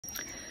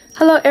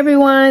Hello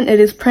everyone, it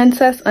is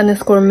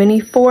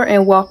princess_mini4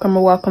 and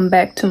welcome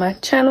back to my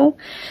channel.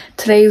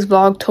 Today is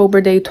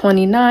Vlogtober day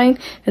 29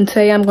 and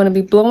today I'm going to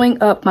be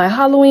blowing up my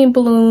Halloween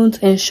balloons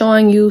and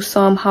showing you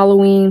some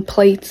Halloween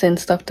plates and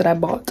stuff that I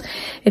bought.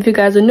 If you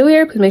guys are new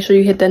here, please make sure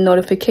you hit that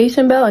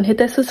notification bell and hit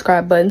that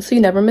subscribe button so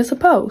you never miss a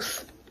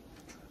post.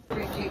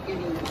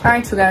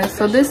 Alright you guys,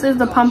 so this is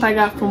the pump I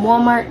got from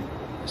Walmart.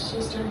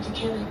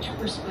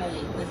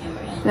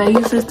 And I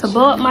use this to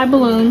blow up my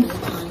balloons.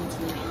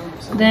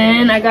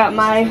 Then I got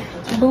my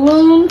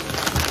balloons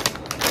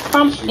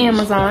from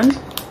Amazon.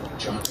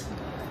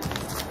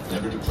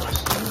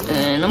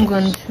 And I'm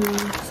going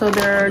to, so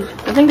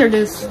I think they're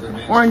just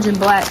orange and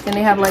black. And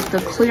they have like the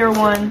clear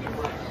one.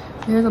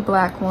 Here's a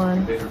black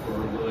one.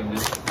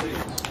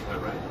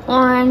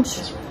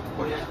 Orange.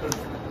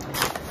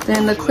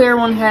 Then the clear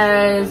one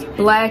has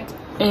black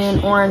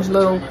and orange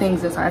little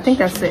things inside. I think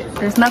that's it.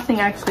 There's nothing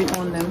actually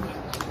on them.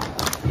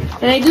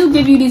 And they do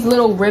give you these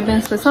little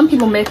ribbons, because some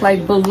people make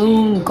like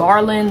balloon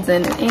garlands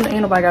and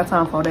ain't nobody got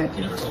time for that.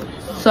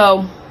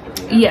 So,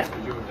 yeah.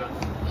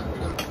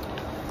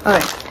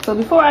 Okay, so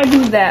before I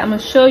do that, I'm going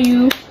to show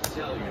you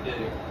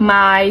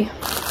my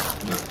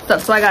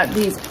stuff. So I got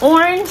these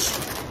orange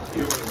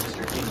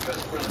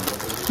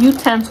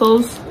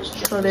utensils.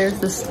 So there's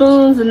the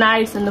spoons, the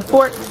knives, and the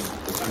forks.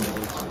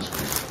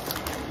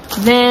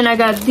 Then I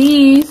got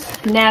these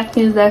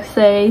napkins that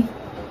say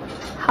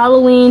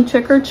Halloween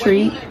trick or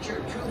treat.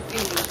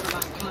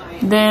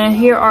 Then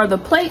here are the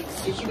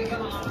plates.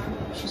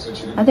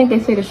 I think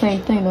they say the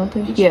same thing, don't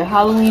they? Yeah,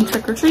 Halloween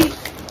trick or treat.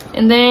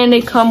 And then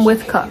they come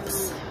with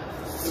cups,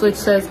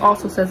 which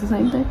also says the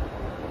same thing.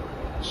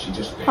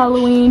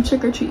 Halloween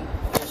trick or treat.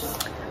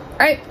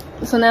 Alright,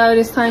 so now it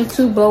is time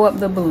to blow up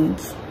the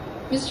balloons.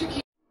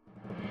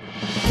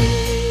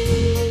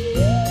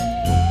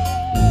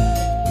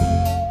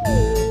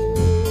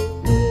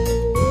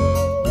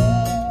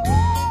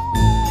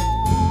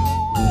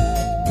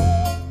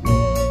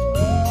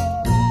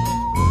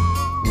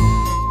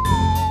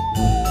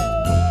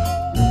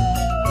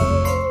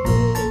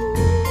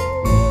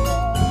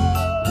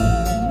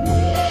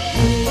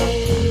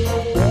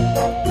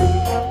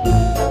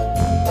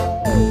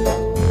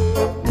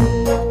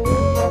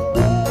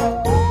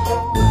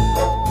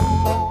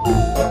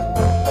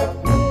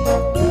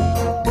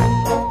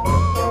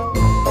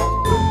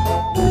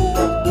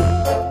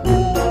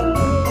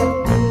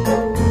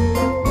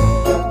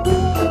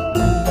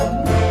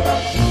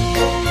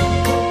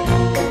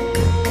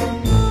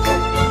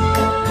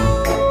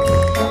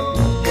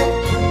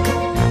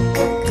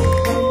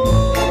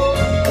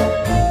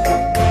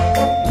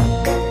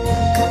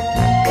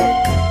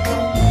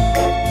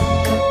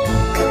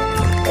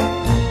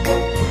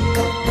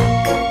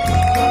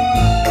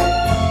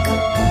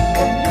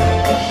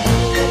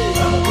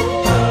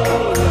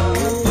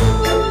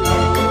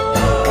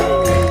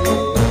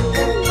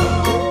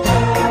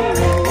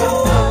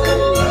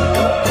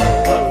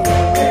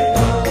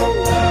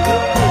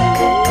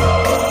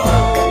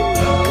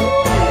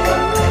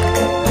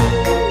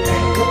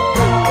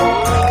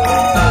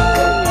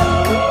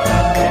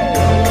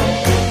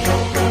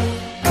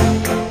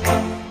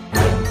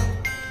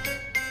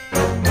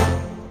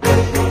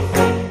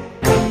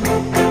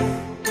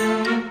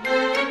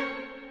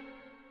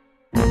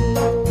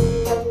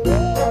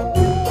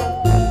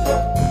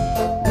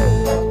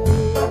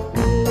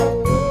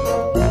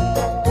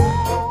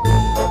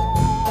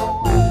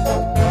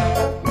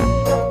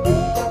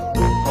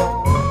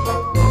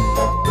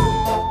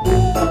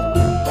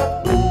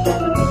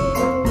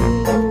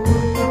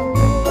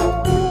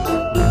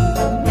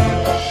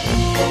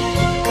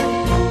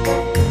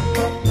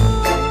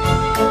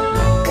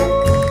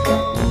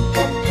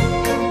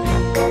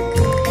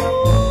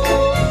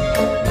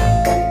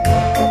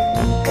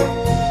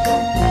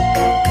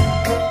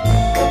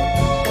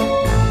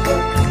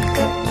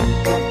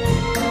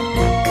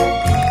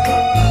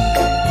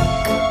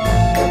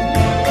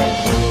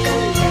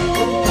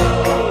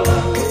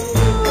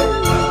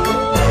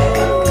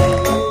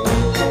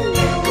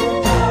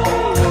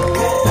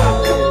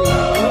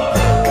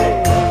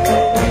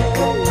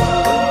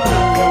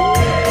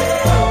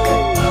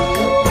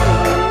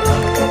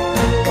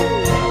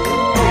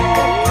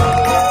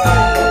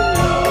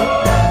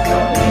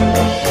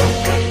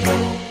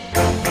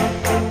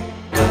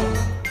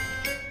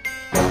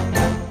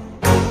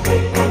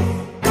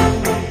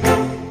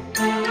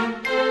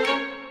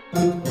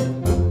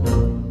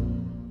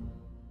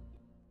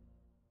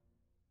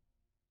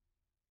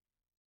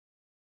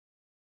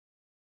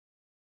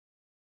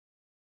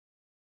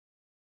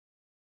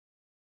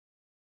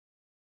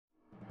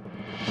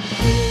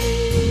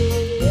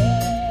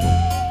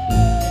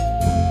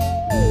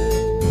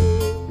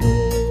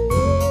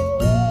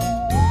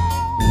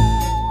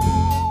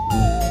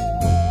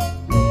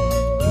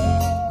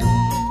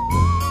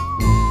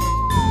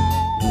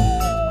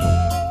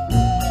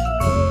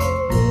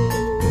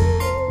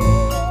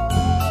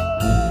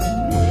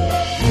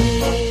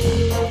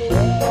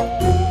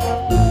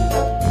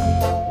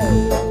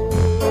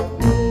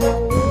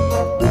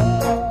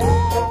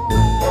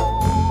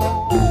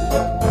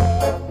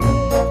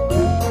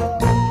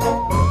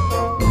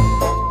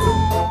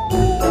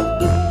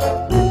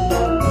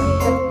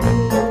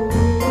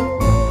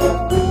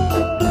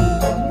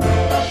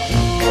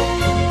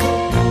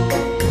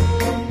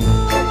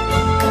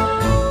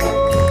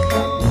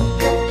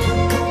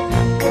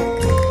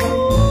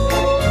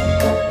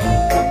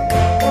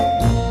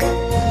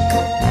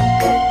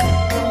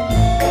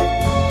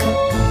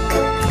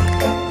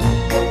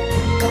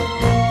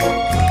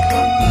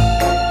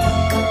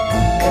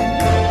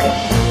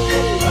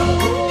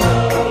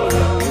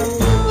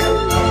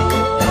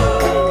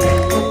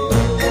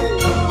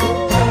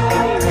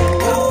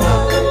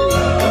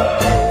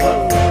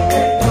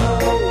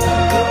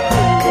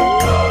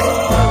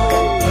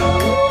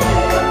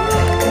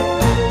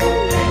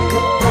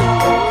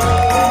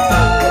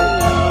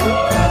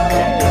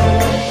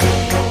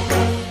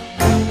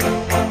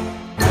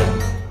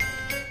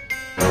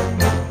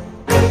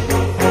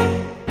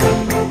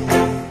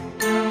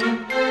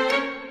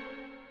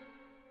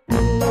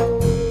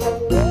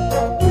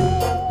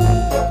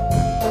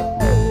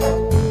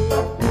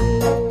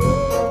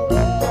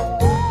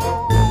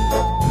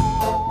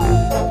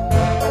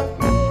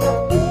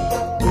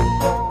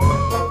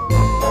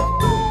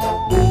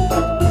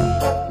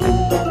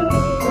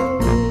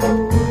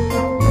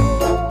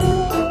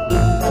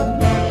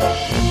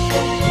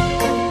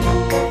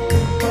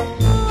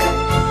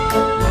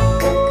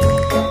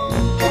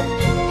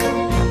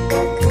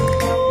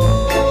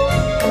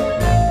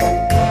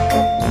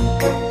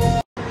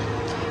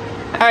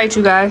 Alright,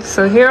 you guys,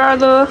 so here are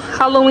the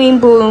Halloween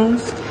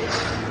balloons.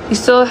 You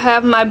still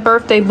have my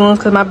birthday balloons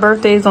because my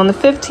birthday is on the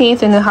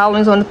 15th and then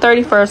Halloween's on the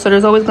 31st, so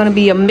there's always going to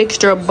be a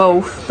mixture of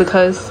both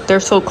because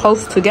they're so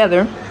close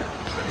together.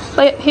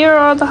 But here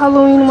are the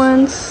Halloween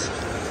ones.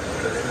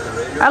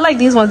 I like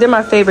these ones, they're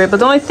my favorite, but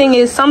the only thing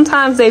is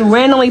sometimes they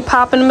randomly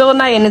pop in the middle of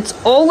the night and it's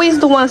always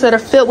the ones that are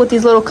filled with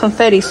these little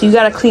confetti, so you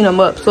got to clean them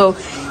up. So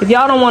if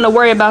y'all don't want to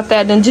worry about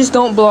that, then just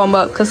don't blow them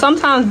up because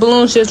sometimes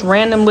balloons just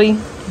randomly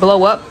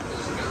blow up.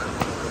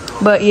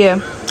 But yeah,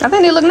 I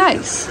think they look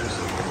nice.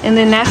 And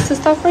then that's the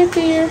stuff right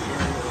there.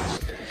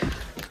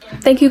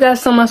 Thank you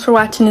guys so much for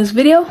watching this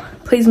video.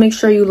 Please make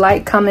sure you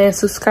like, comment, and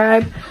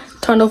subscribe.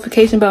 Turn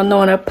notification bell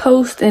knowing I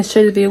post and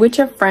share the video with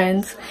your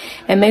friends.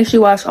 And make sure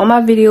you watch all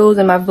my videos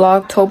in my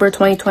Vlogtober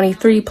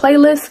 2023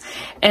 playlist.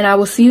 And I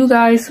will see you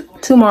guys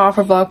tomorrow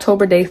for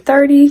Vlogtober day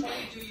 30.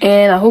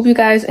 And I hope you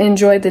guys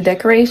enjoyed the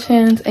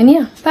decorations. And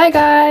yeah, bye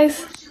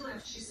guys.